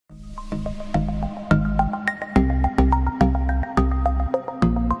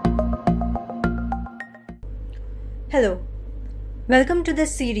Hello, welcome to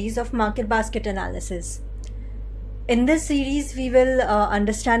this series of market basket analysis. In this series, we will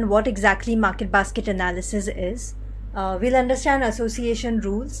understand what exactly market basket analysis is. We'll understand association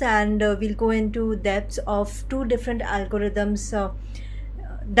rules and we'll go into depths of two different algorithms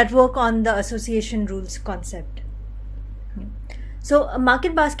that work on the association rules concept. So,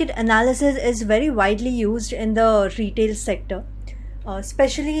 market basket analysis is very widely used in the retail sector,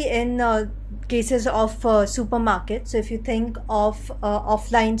 especially in cases of supermarkets. So if you think of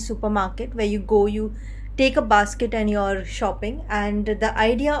offline supermarket where you take a basket and you're shopping, and the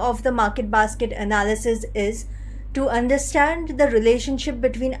idea of the market basket analysis is to understand the relationship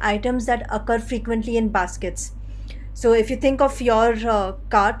between items that occur frequently in baskets. So if you think of your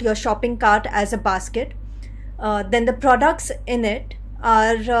your shopping cart as a basket, then the products in it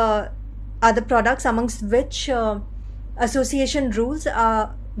are the products amongst which association rules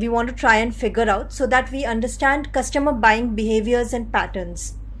we want to try and figure out, so that we understand customer buying behaviors and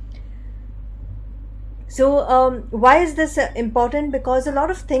patterns. So why is this important? Because a lot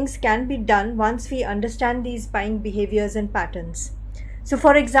of things can be done once we understand these buying behaviors and patterns. So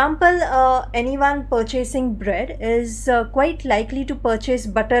for example, anyone purchasing bread is quite likely to purchase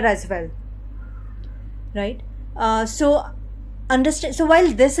butter as well, right? So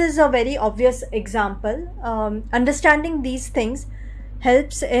while this is a very obvious example, understanding these things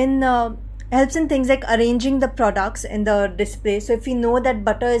helps in things like arranging the products in the display. So if we know that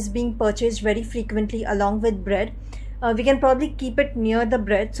butter is being purchased very frequently along with bread, we can probably keep it near the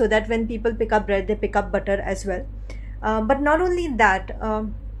bread so that when people pick up bread, they pick up butter as well. But not only that,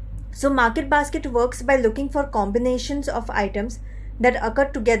 so market basket works by looking for combinations of items that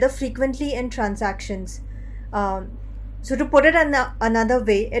occur together frequently in transactions. So to put it another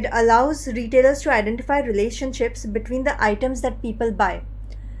way, it allows retailers to identify relationships between the items that people buy.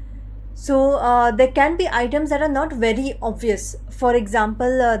 So there can be items that are not very obvious. For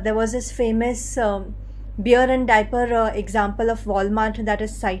example, there was this famous beer and diaper example of Walmart that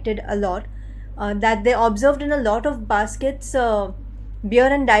is cited a lot, that they observed in a lot of baskets, beer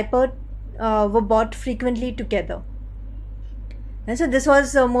and diaper were bought frequently together. And so this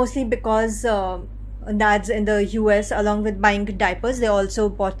was mostly because dads in the US, along with buying diapers, they also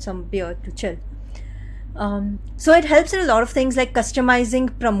bought some beer to chill. So it helps in a lot of things like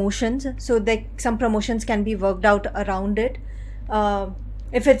customizing promotions. So some promotions can be worked out around it.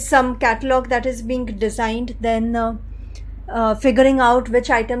 If it's some catalog that is being designed, then figuring out which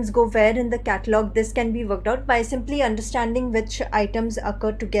items go where in the catalog, this can be worked out by simply understanding which items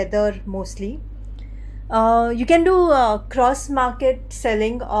occur together mostly. You can do cross-market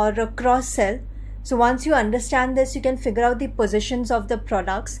selling or a cross-sell. So once you understand this, you can figure out the positions of the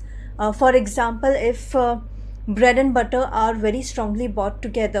products. For example, if bread and butter are very strongly bought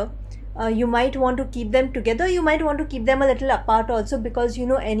together, you might want to keep them together. You might want to keep them a little apart also, because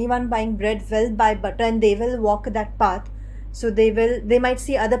anyone buying bread will buy butter and they will walk that path. So they might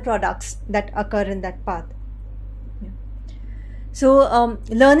see other products that occur in that path. So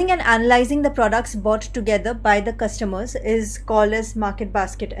learning and analyzing the products bought together by the customers is called as market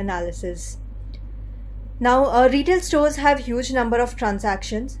basket analysis. Now, retail stores have huge number of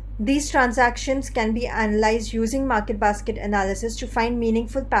transactions. These transactions can be analyzed using market basket analysis to find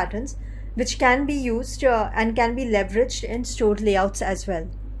meaningful patterns, which can be used and can be leveraged in store layouts as well.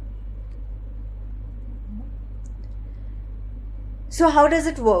 So how does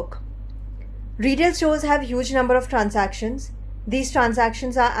it work? Retail stores have huge number of transactions. These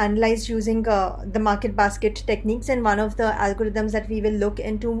transactions are analyzed using the market basket techniques, and one of the algorithms that we will look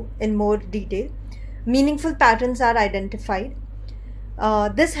into in more detail. Meaningful patterns are identified.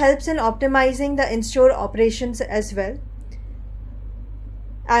 This helps in optimizing the in-store operations as well.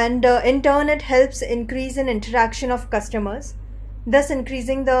 And in turn, it helps increase in interaction of customers, thus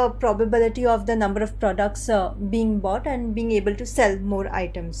increasing the probability of the number of products being bought and being able to sell more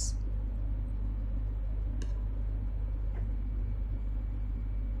items.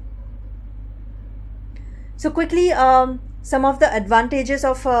 So quickly, some of the advantages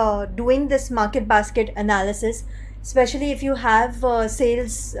of doing this market basket analysis, especially if you have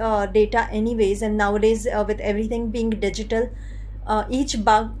sales data anyways, and nowadays with everything being digital, each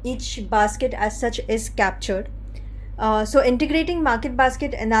basket as such is captured. So integrating market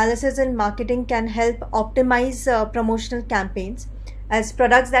basket analysis in marketing can help optimize promotional campaigns, as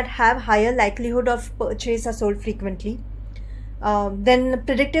products that have higher likelihood of purchase are sold frequently. Then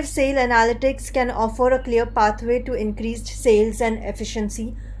predictive sale analytics can offer a clear pathway to increased sales and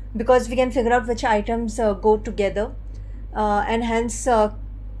efficiency, because we can figure out which items go together, and hence the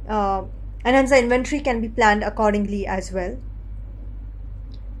inventory can be planned accordingly as well.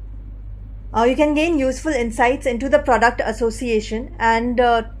 You can gain useful insights into the product association and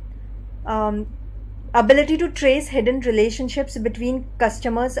ability to trace hidden relationships between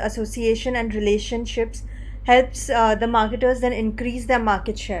customers, association, and relationships helps the marketers then increase their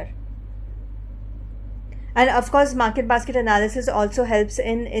market share. And of course, market basket analysis also helps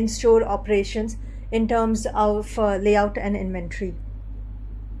in in-store operations in terms of layout and inventory.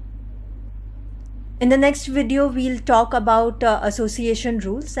 In the next video, we'll talk about association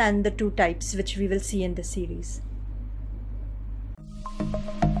rules and the two types which we will see in this series.